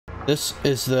This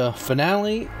is the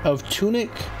finale of Tunic,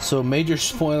 so major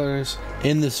spoilers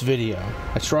in this video.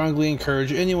 I strongly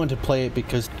encourage anyone to play it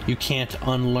because you can't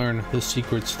unlearn the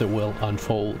secrets that will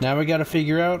unfold. Now we gotta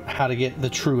figure out how to get the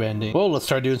true ending. Well, let's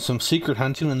start doing some secret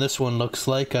hunting, and this one looks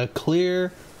like a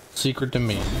clear secret to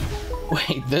me.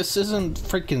 Wait, this isn't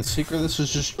freaking secret, this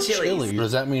is just chili.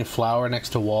 Does that mean flower next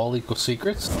to wall equals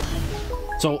secrets?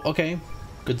 So, okay,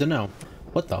 good to know.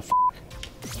 What the f***?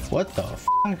 What the f***?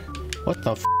 What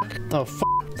the f***? The f***?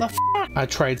 The f***? I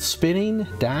tried spinning,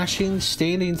 dashing,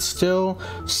 standing still,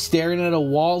 staring at a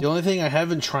wall. The only thing I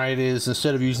haven't tried is,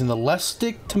 instead of using the left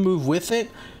stick to move with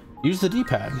it, use the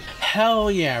D-pad.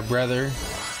 Hell yeah, brother.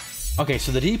 Okay,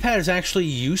 so the D-pad is actually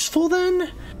useful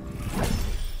then?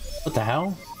 What the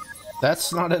hell?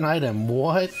 That's not an item.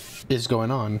 What is going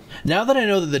on? Now that I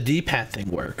know that the D-pad thing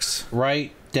works,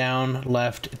 right, down,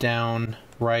 left, down,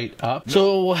 right, up.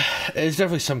 So there's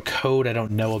definitely some code I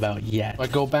don't know about yet. I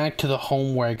go back to the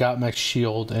home where I got my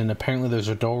shield, and apparently there's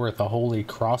a door with the holy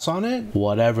cross on it.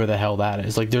 Whatever the hell that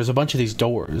is. Like, there's a bunch of these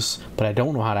doors, but I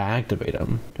don't know how to activate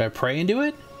them. Do I pray into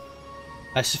it?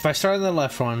 If I start on the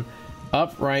left one,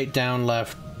 up, right, down,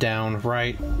 left, down,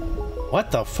 right.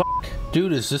 What the fuck?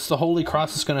 Dude, is this the holy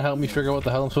cross that's gonna help me figure out what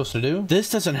the hell I'm supposed to do?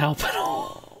 This doesn't help at all.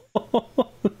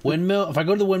 Windmill, if I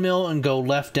go to the windmill and go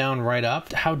left, down, right,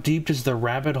 up, how deep does the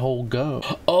rabbit hole go?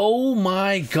 Oh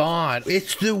my god,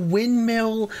 it's the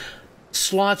windmill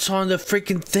slots on the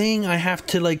freaking thing. I have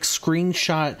to like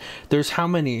screenshot. There's how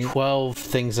many? 12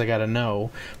 things I gotta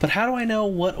know. But how do I know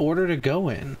what order to go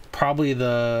in? Probably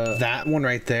that one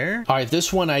right there. All right,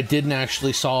 this one I didn't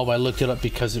actually solve. I looked it up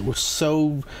because it was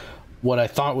so what I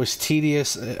thought was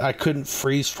tedious. I couldn't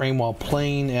freeze frame while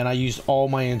playing, and I used all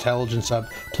my intelligence up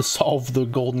to solve the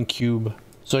golden cube.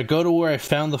 So I go to where I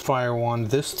found the fire wand.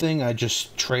 This thing, I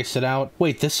just trace it out.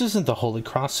 Wait, this isn't the holy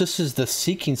cross. This is the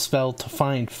seeking spell to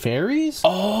find fairies?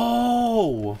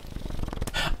 Oh!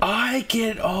 I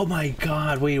get, oh my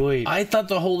god, wait. I thought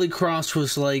the holy cross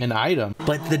was like an item,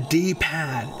 but the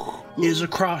D-pad is a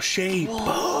cross shape.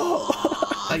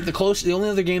 Like the only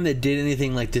other game that did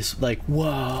anything like this, like,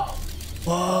 whoa.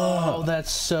 Whoa,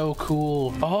 that's so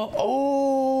cool.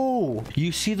 Oh,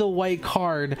 you see the white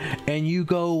card and you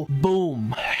go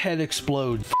boom, head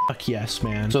explode. Fuck yes,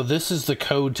 man. So this is the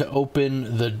code to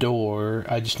open the door.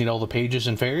 I just need all the pages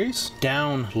and fairies.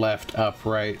 Down, left, up,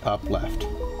 right, up, left.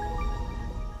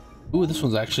 Ooh, this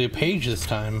one's actually a page this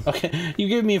time. Okay, you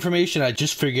gave me information I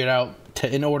just figured out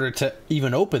in order to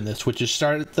even open this, which is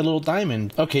start at the little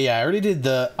diamond. Okay, yeah, I already did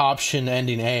the option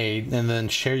ending A, and then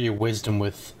share your wisdom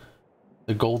with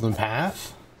the golden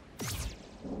path.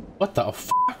 What the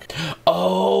fuck?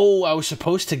 Oh, I was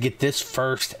supposed to get this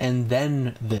first and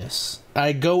then this.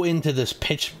 I go into this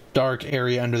pitch dark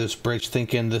area under this bridge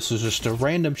thinking this is just a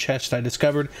random chest I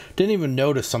discovered. Didn't even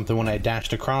notice something when I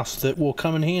dashed across that will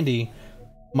come in handy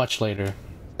much later.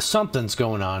 Something's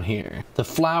going on here. The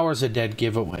flower's a dead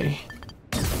giveaway.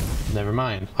 Never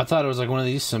mind. I thought it was like one of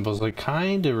these symbols. Like,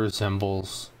 kind of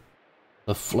resembles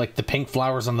like the pink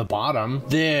flowers on the bottom.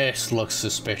 This looks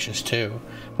suspicious too.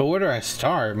 But where do I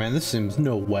start, man? This seems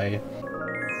no way.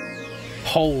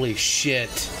 Holy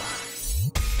shit.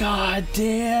 God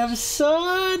damn,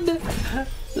 son.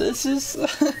 This is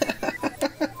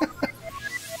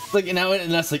like, now,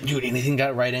 and that's like, dude, anything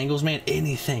got right angles, man?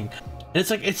 Anything. And it's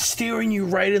like, it's staring you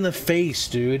right in the face,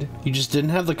 dude. You just didn't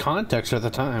have the context at the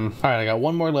time. All right, I got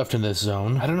one more left in this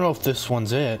zone. I don't know if this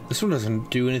one's it. This one doesn't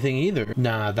do anything either.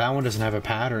 Nah, that one doesn't have a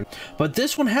pattern. But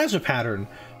this one has a pattern.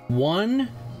 1,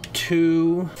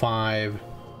 2, 5,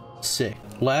 6.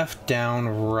 Left, down,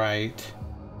 right.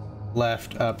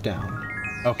 Left, up, down.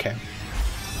 Okay.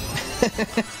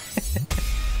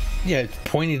 Yeah, it's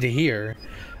pointing to here.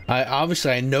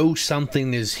 Obviously, I know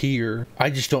something is here. I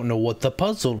just don't know what the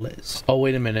puzzle is. Oh,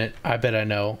 wait a minute. I bet I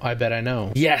know. I bet I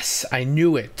know. Yes, I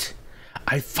knew it.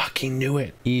 I fucking knew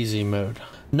it. Easy mode.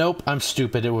 Nope, I'm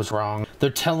stupid. It was wrong. They're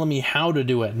telling me how to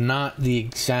do it, not the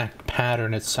exact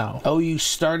pattern itself. Oh, you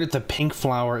start at the pink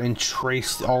flower and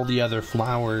trace all the other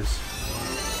flowers.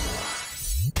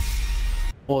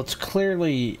 Well, it's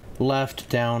clearly left,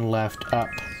 down, left, up.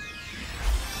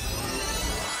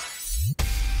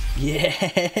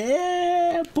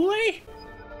 Yeah, boy.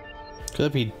 Could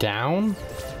it be down?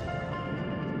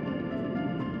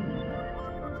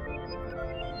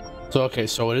 So, okay,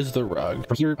 so it is the rug.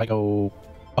 From here, I go,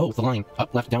 oh, the line.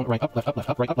 Up, left, down, right, up, left, up,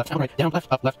 right, up, left, down, right, down,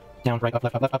 left, up, left, down, right, up,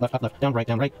 left, up, left, up, left, up, left, down, right,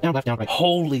 down, right, down, left, down, right.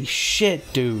 Holy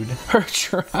shit, dude. Her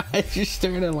eyes just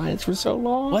staring at lines for so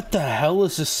long. What the hell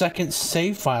is the second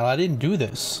save file? I didn't do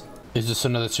this. Is this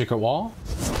another secret wall?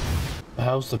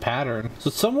 How's the pattern? So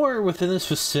it's somewhere within this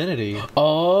vicinity.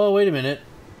 Oh, wait a minute.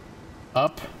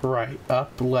 Up, right,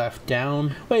 up, left,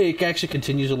 down. Wait, it actually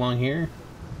continues along here.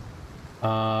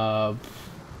 Up,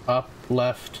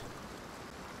 left,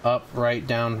 up, right,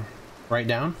 down, right,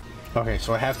 down. Okay,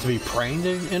 so I have to be praying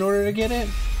in order to get it?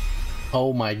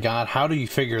 Oh my god, how do you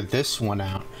figure this one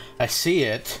out? I see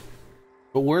it,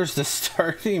 but where's the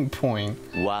starting point?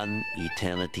 One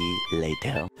eternity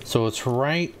later. So it's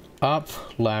right, up,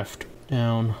 left,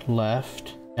 down,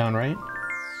 right.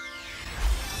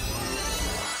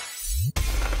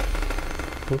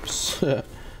 Oops.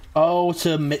 Oh, it's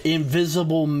an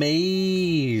invisible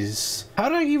maze. How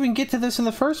did I even get to this in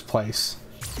the first place?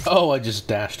 Oh, I just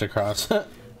dashed across.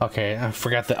 Okay, I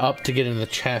forgot the up to get in the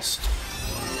chest.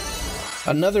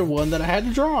 Another one that I had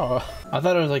to draw. I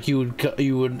thought it was like you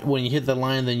would when you hit the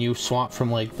line, then you swap from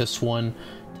like this one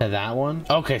to that one.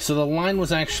 Okay, so the line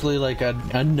was actually like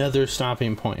another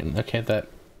stopping point. Okay, that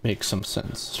makes some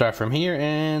sense. Start from here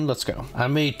and let's go. I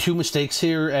made 2 mistakes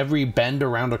here. Every bend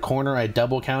around a corner I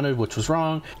double counted, which was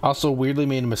wrong. Also weirdly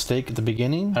made a mistake at the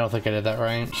beginning. I don't think I did that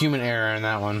right. Human error in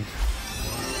that one.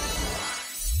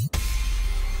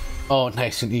 Oh,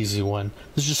 nice and easy one.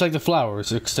 It's just like the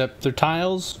flowers, except they're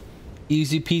tiles.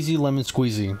 Easy peasy lemon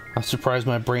squeezy. I'm surprised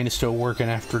my brain is still working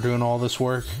after doing all this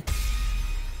work.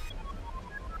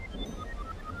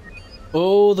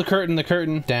 Oh, the curtain.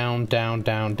 Down, down,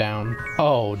 down, down.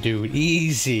 Oh, dude,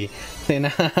 easy.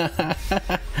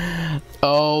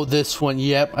 Oh, this one.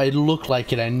 Yep, I looked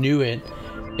like it. I knew it.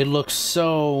 It looks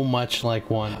so much like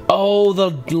one. Oh, the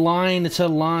line. It's a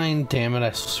line. Damn it,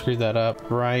 I screwed that up.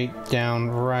 Right, down,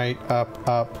 right,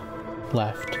 up,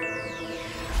 left.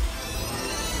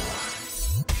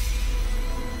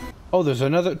 Oh, there's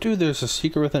another. Dude, there's a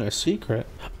secret within a secret.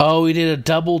 Oh, he did a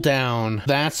double down.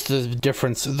 That's the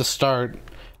difference at the start.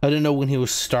 I didn't know when he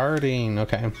was starting.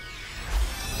 Okay.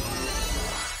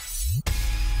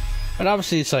 And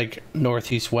obviously it's like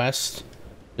northeast west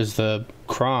is the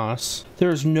cross.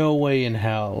 There's no way in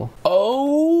hell.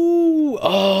 Oh,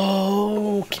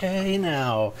 okay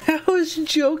now. I was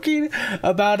joking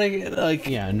about it. Like,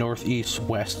 yeah, northeast,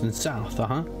 west, and south.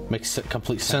 Makes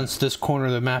complete sense. This corner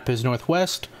of the map is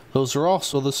northwest. Those are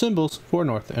also the symbols for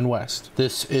north and west.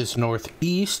 This is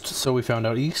northeast, so we found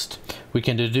out east. We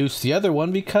can deduce the other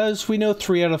one because we know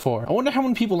 3 out of 4. I wonder how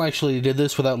many people actually did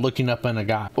this without looking up in a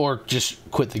guide or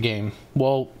just quit the game.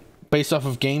 Well, based off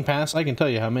of Game Pass, I can tell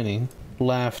you how many.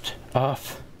 Left, up,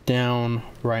 down,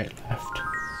 right, left.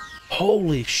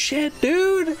 Holy shit,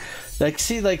 dude! Like,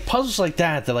 see, like, puzzles like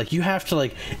that, like, you have to,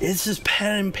 like, it's just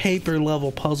pen and paper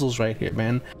level puzzles right here,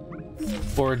 man.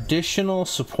 For additional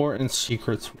support and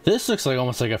secrets. This looks like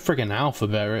almost like a freaking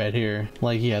alphabet right here.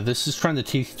 Like, yeah, this is trying to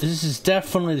teach. This is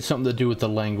definitely something to do with the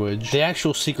language. The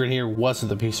actual secret here wasn't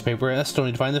the piece of paper. That's still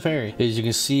need to find the fairy. As you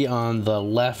can see on the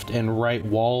left and right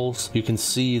walls, you can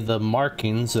see the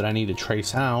markings that I need to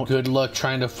trace out. Good luck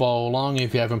trying to follow along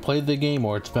if you haven't played the game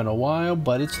or it's been a while,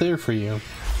 but it's there for you.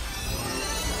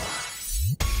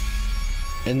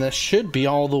 And that should be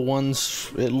all the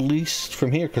ones, at least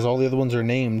from here, because all the other ones are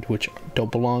named, which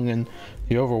don't belong in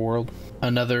the overworld.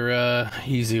 Another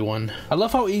easy one. I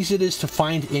love how easy it is to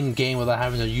find in-game without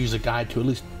having to use a guide to at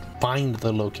least find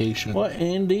the location. What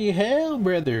in the hell,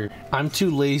 brother? I'm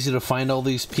too lazy to find all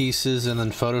these pieces and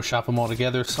then Photoshop them all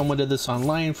together. Someone did this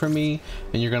online for me,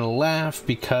 and you're gonna laugh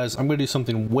because I'm gonna do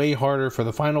something way harder for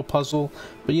the final puzzle.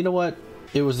 But you know what?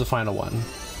 It was the final one.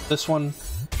 This one,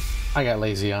 I got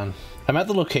lazy on. I'm at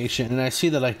the location and I see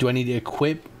that, like, do I need to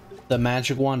equip the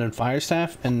magic wand and fire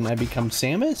staff and I become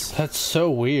Samus? That's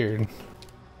so weird.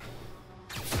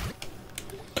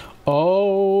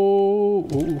 Oh,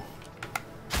 ooh.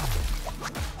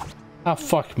 Ah,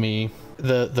 fuck me.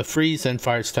 The freeze and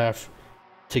fire staff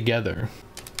together.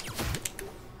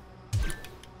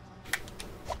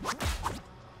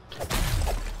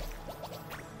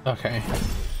 Okay.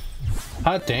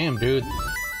 Hot damn, dude.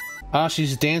 Oh,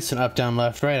 she's dancing up, down,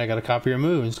 left, right. I gotta copy her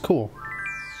moves. Cool.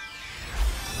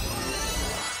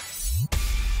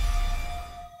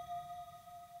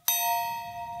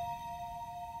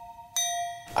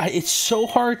 It's so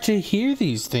hard to hear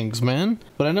these things, man.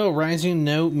 But I know rising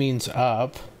note means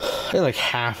up. I like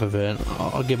half of it.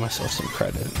 I'll give myself some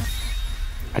credit.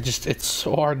 It's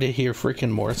so hard to hear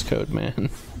freaking Morse code, man.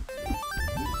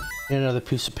 Another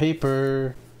piece of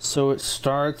paper. So it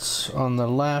starts on the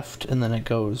left and then it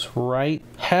goes right.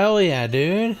 Hell yeah,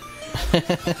 dude.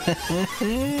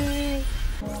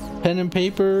 Pen and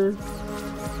paper.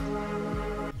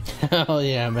 Hell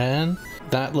yeah, man.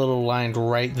 That little line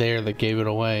right there that gave it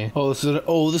away. Oh,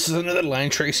 this is another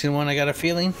line tracing one, I got a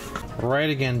feeling.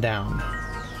 Right again down.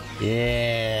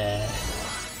 Yeah.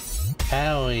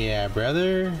 Hell yeah,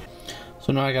 brother.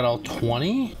 So now I got all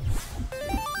 20.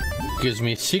 gives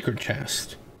me a secret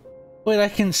chest. Wait, I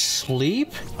can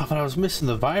sleep? I thought I was missing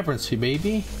the vibrancy,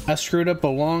 baby. I screwed up a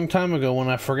long time ago when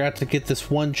I forgot to get this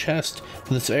one chest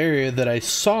in this area that I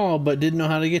saw but didn't know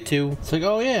how to get to. It's like,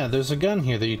 oh yeah, there's a gun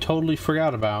here that you totally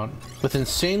forgot about. With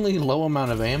insanely low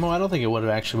amount of ammo, I don't think it would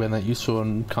have actually been that useful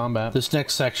in combat. This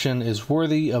next section is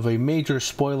worthy of a major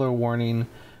spoiler warning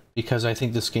because I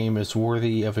think this game is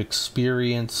worthy of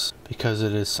experience because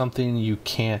it is something you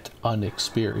can't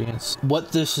unexperience.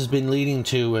 What this has been leading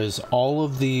to is all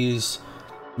of these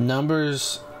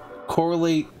numbers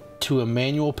correlate to a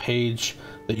manual page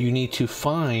that you need to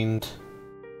find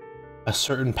a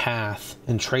certain path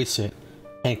and trace it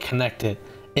and connect it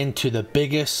into the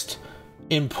biggest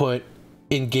input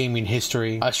in gaming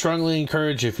history. I strongly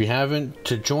encourage, if you haven't,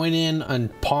 to join in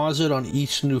and pause it on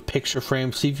each new picture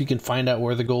frame, see if you can find out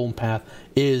where the golden path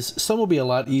is. Some will be a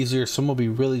lot easier, some will be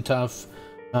really tough.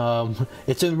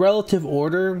 It's in relative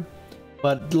order,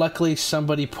 but luckily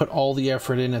somebody put all the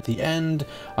effort in at the end.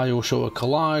 I will show a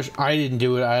collage. I didn't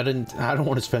do it. I don't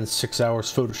want to spend 6 hours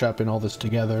photoshopping all this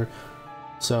together.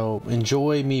 So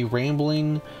enjoy me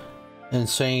rambling and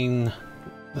saying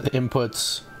the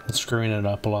inputs and screwing it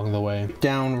up along the way.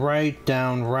 Down, right,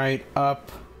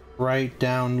 up, right,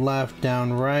 down, left,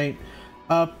 down, right,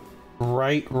 up,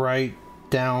 right,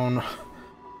 down,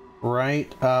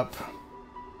 right, up.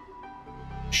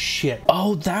 Shit.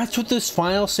 Oh, that's what this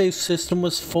file save system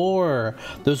was for.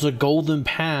 There's a golden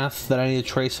path that I need to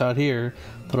trace out here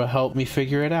that'll help me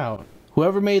figure it out.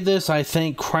 Whoever made this, I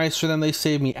thank Christ for them. They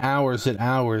saved me hours and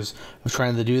hours of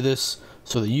trying to do this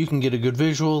so that you can get a good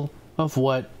visual of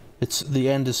what the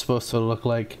end is supposed to look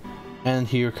like. And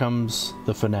here comes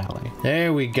the finale.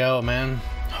 There we go, man.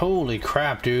 Holy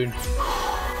crap, dude.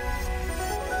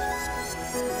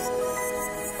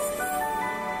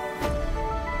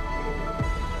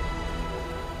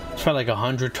 It's like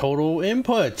 100 total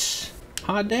inputs.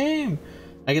 Hot damn.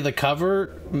 I get the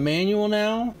cover manual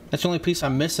now. That's the only piece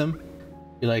I'm missing.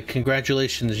 You're like,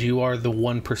 congratulations, you are the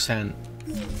 1%.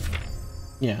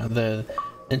 Yeah, the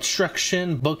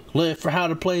instruction booklet for how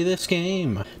to play this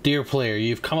game. Dear player,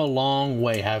 you've come a long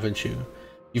way, haven't you?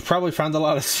 You've probably found a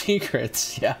lot of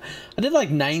secrets. Yeah, I did like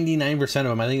 99% of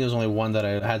them. I think there was only one that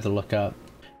I had to look up.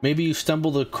 Maybe you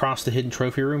stumbled across the hidden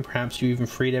trophy room. Perhaps you even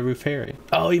freed every fairy.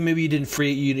 Oh, maybe you didn't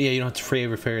free. Yeah, you don't have to free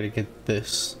every fairy to get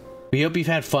this. We hope you've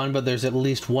had fun, but there's at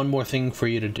least one more thing for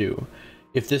you to do.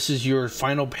 If this is your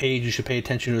final page, you should pay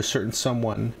attention to a certain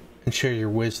someone and share your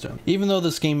wisdom. Even though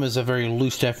this game is a very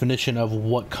loose definition of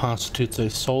what constitutes a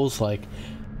Souls-like,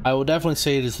 I will definitely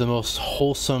say it is the most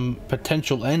wholesome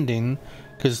potential ending,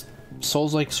 because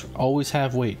Souls-likes always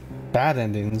have, bad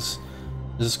endings.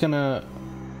 Is this gonna...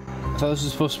 I thought this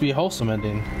was supposed to be a wholesome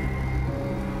ending.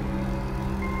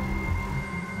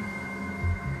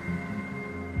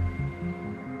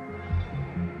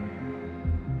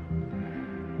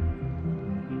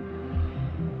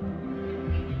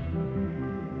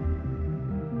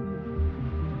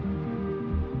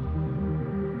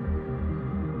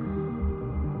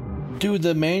 Dude,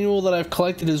 the manual that I've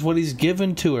collected is what he's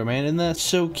given to her, man. Isn't that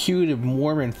so cute and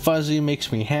warm and fuzzy?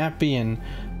 Makes me happy and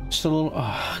just a little...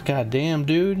 Oh, god damn,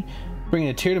 dude. Bringing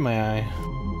a tear to my eye.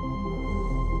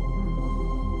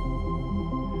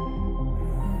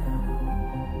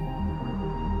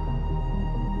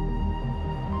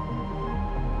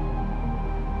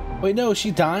 Wait, no, is she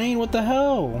dying? What the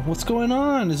hell? What's going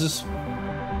on? Is this...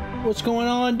 What's going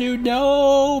on, dude?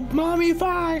 No! Mommy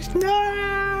Fox! No!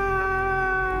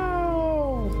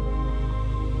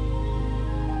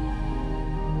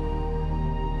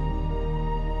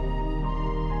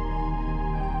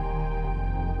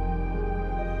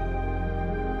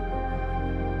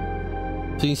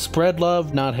 See, spread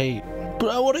love, not hate. But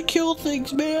I want to kill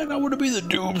things, man. I want to be the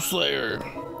Doomslayer.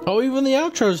 Oh, even the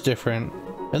outro's different.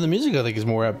 And the music, I think, is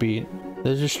more upbeat.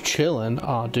 They're just chilling.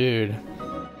 Oh, dude.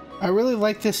 I really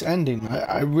like this ending.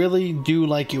 I really do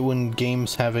like it when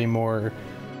games have a more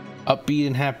upbeat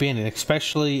and happy ending,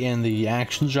 especially in the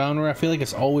action genre. I feel like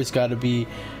it's always got to be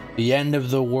the end of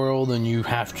the world and you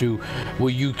have to, well,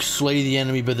 you slay the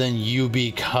enemy, but then you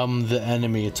become the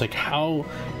enemy. It's like, how,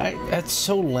 that's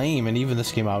so lame. And even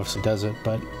this game obviously does it,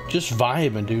 but just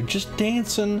vibing, dude. Just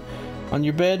dancing on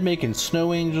your bed, making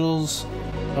snow angels.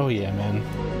 Oh yeah, man.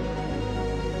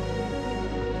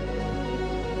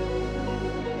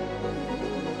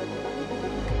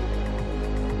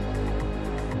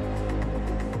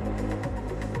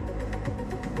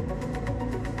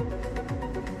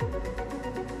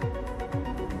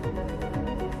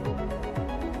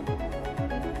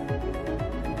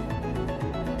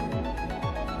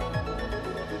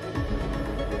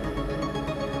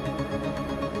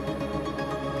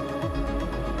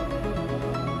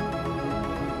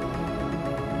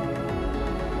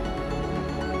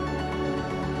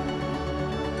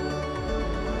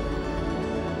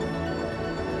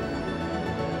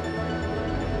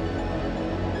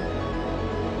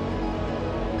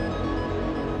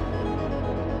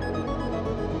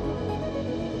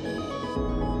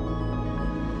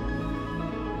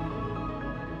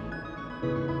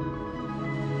 Bye.